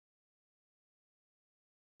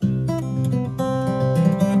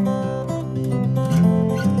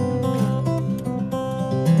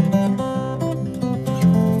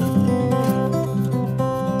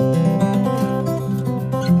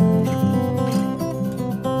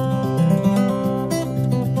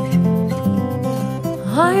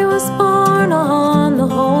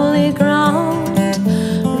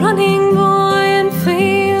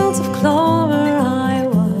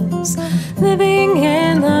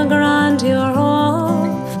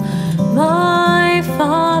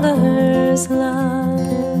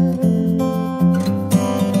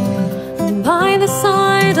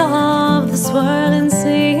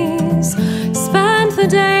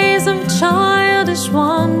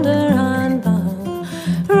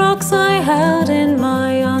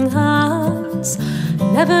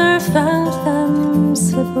felt them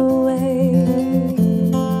slip away.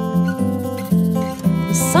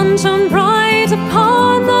 The sun shone bright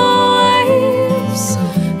upon the waves,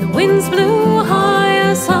 the winds blew high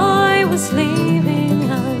as I was leaving,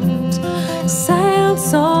 and sailed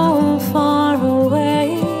so far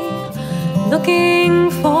away, looking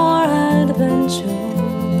for adventure.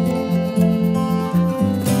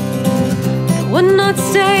 I would not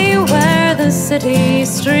stay where the city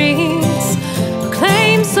streets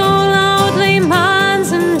proclaim so loudly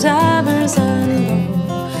man's endeavors and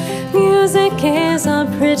woe. Music is a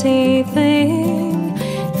pretty thing,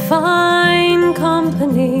 fine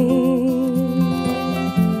company.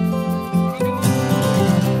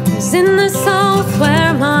 It's in the south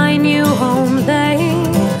where my new home lay,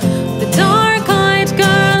 the dark-eyed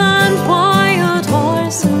girl and wild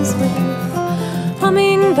horses with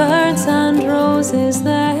hummingbirds and roses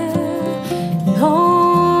there in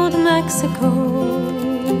old Mexico.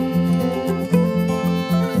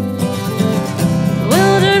 The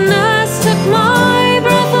wilderness took my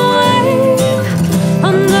breath away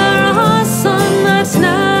under a sun that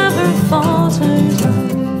never faltered,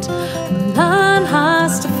 and a man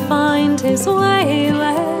has to find his way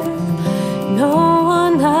where no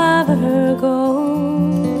one ever goes.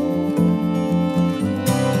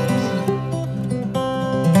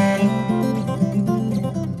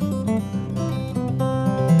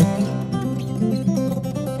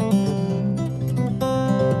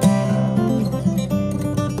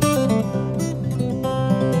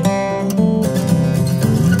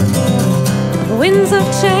 Winds of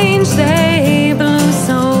change, they blew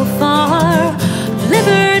so far,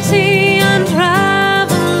 liberty and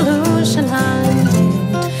revolution, and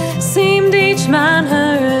it seemed each man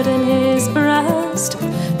heard in his breast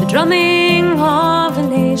the drumming of a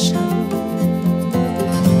nation.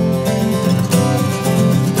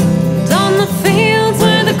 And on the fields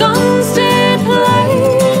where the guns did play,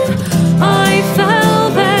 I fell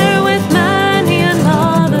there with many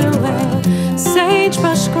another where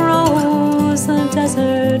sagebrush grows, the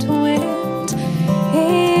desert wind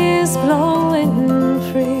is blowing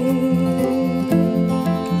free.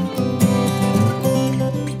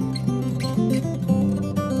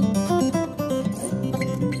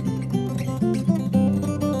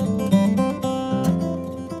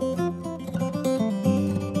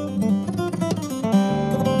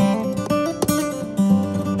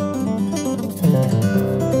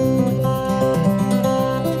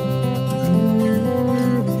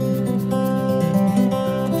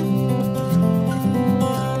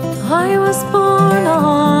 I was born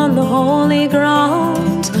on the holy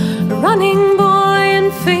ground, a running boy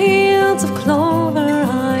in fields of clover.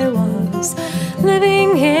 I was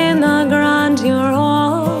living in the grandeur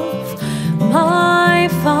of my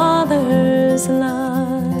father's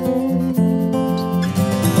land.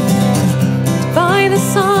 By the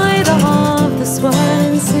side of the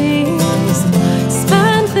swirling seas,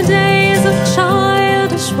 spent the days of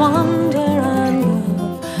childish wonder, and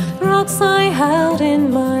the rocks I held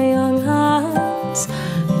in my young hands,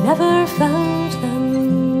 never felt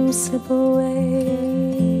them slip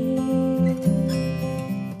away.